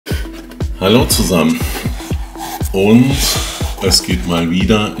Hallo zusammen und es geht mal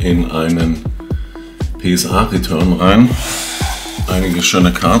wieder in einen PSA-Return rein. Einige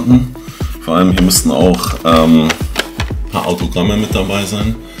schöne Karten, vor allem hier müssten auch ein paar Autogramme mit dabei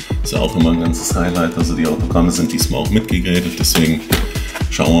sein. Ist ja auch immer ein ganzes Highlight, also die Autogramme sind diesmal auch mitgegradet, deswegen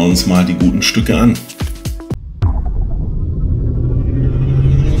schauen wir uns mal die guten Stücke an.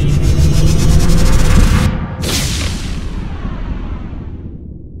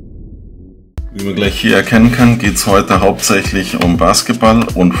 Wie man gleich hier erkennen kann, geht es heute hauptsächlich um Basketball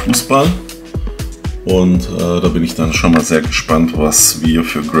und Fußball. Und da bin ich dann schon mal sehr gespannt, was wir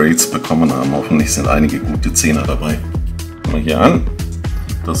für Grades bekommen haben. Hoffentlich sind einige gute Zehner dabei. Schauen wir hier an.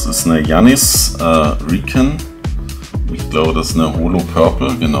 Das ist eine Giannis Recon. Ich glaube, das ist eine Holo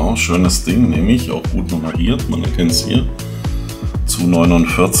Purple. Genau, schönes Ding, nehme ich. Auch gut nummeriert, man erkennt es hier. Zu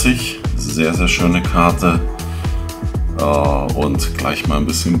 49. Sehr, sehr schöne Karte. Und gleich mal ein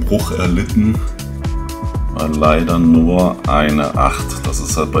bisschen Bruch erlitten. Leider nur eine 8. Das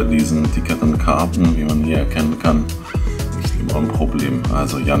ist halt bei diesen dickeren Karten, wie man hier erkennen kann, nicht immer ein Problem.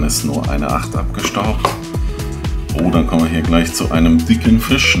 Also Giannis nur eine 8 abgestaubt. Oh, dann kommen wir hier gleich zu einem dicken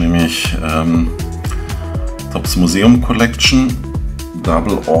Fisch, nämlich Topps Museum Collection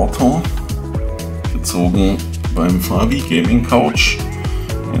Double Auto, gezogen beim Fabi Gaming Couch.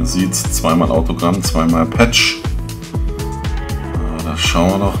 Ihr seht zweimal Autogramm, zweimal Patch. Da schauen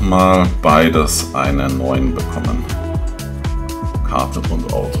wir doch mal, beides einen 9 bekommen. Karte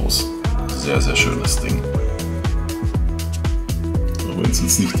und Autos. Sehr, sehr schönes Ding. Auch wenn es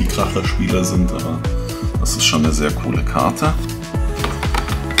jetzt nicht die Kracherspieler sind, aber das ist schon eine sehr coole Karte.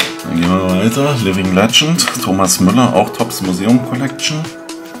 Dann gehen wir weiter. Living Legend, Thomas Müller, auch Topps Museum Collection.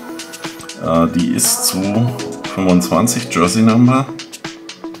 Die ist zu 25 Jersey Number,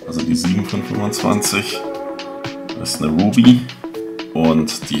 also die 7 von 25. Das ist eine Ruby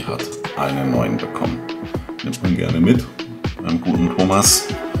und die hat einen 9 bekommen. Nimmt man gerne mit beim guten Thomas.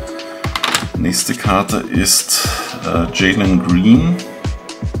 Nächste Karte ist Jalen Green.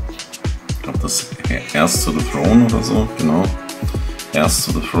 Ich glaube, das ist Erst to the Throne oder so, genau. Erst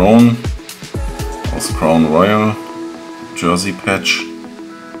to the Throne aus Crown Royal, Jersey Patch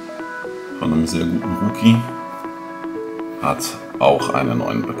von einem sehr guten Rookie. Hat auch eine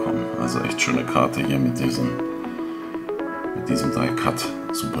 9 bekommen. Also echt schöne Karte hier mit diesem Die Cut.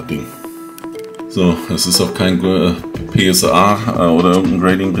 Super Ding. So, es ist auch kein PSA oder irgendein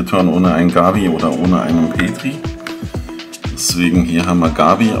Grading Return ohne einen Gavi oder ohne einen Pedri. Deswegen hier haben wir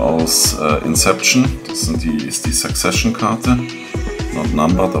Gavi aus Inception. Das ist die Succession-Karte. Not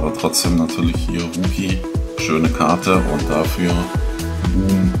numbered, aber trotzdem natürlich hier Rookie. Schöne Karte und dafür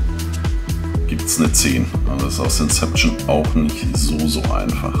boom, gibt es eine 10. Also das ist aus Inception auch nicht so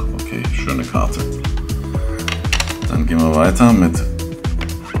einfach. Okay, schöne Karte. Dann gehen wir weiter mit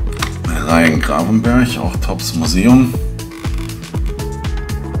Ryan Gravenberg, auch Topps Museum.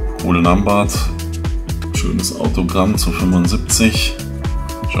 Cool numbered. Schönes Autogramm zu 75.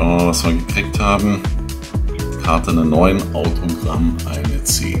 Schauen wir mal, was wir gekriegt haben. Karte eine 9, Autogramm eine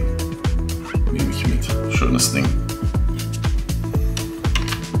 10. Nehme ich mit. Schönes Ding.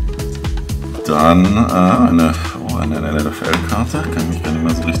 Dann eine NFL-Karte. Kann mich gar nicht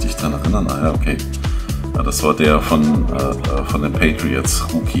mehr so richtig dran erinnern. Ah ja, okay. Ja, das war der von den Patriots.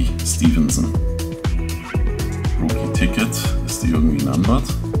 Rookie Stevenson. Rookie Ticket. Ist die irgendwie numbered?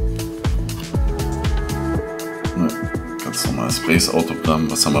 Ganz normales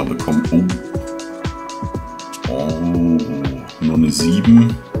Base-Autogramm. Was haben wir bekommen? Oh, nur eine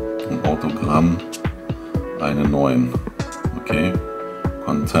 7. Ein Autogramm. Eine 9. Okay.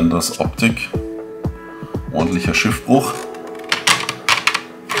 Contenders Optik. Ordentlicher Schiffbruch.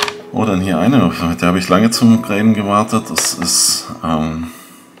 Oh, dann hier eine. Da habe ich lange zum Graden gewartet. Das ist,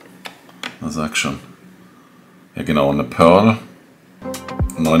 sag schon. Ja genau, eine Pearl.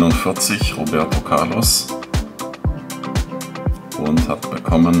 49, Roberto Carlos. Und hat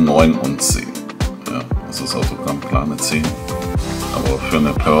bekommen 9 und 10. Ja, das ist Autogramm, klar eine 10. Aber für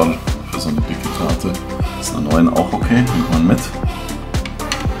eine Pearl, für so eine dicke Karte, ist eine 9 auch okay, nimmt man mit.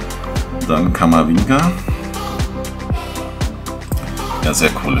 Dann Camavinga. Ja, sehr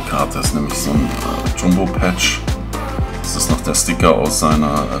coole Karte, das ist nämlich so ein Jumbo-Patch. Das ist noch der Sticker aus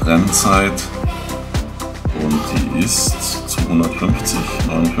seiner Rennzeit. Und die ist zu 150,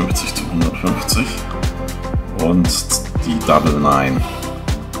 59 zu 150. Und die Double 9.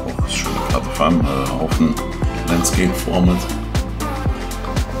 Auch schöne Karte, vor allem Haufen Landscape Format.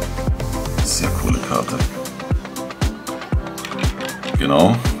 Sehr coole Karte.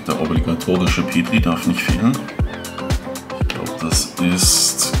 Genau, der obligatorische Pedri darf nicht fehlen. Ich glaube, das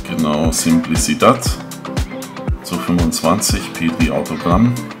ist genau Simplicidad zu 25, Pedri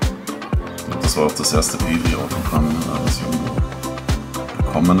Autogramm. das war auch das erste Pedri-Autogramm, was ich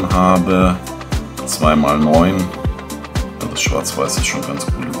bekommen habe. 2x9. Das Schwarz-Weiß ist schon ganz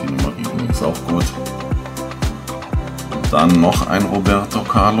cool, die Nummerierung ist auch gut. Und dann noch ein Roberto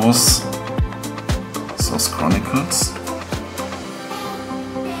Carlos. Das ist aus Chronicles.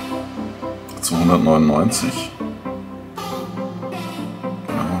 299.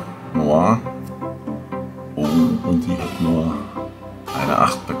 Genau. Noir. Oh, und die hat nur eine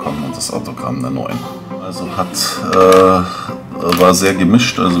 8 bekommen und das Autogramm eine 9. Also war sehr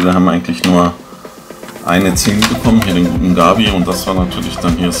gemischt, also wir haben eigentlich nur eine 10 bekommen, hier den guten Gavi, und das war natürlich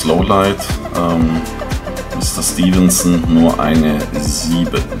dann hier Slowlight. Mr. Stevenson nur eine 7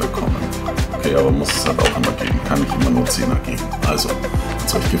 bekommen. Okay, aber muss es halt auch immer geben, kann nicht immer nur 10er geben. Also, wenn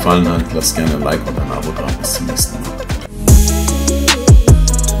es euch gefallen hat, lasst gerne ein Like und ein Abo da. Bis zum nächsten Mal.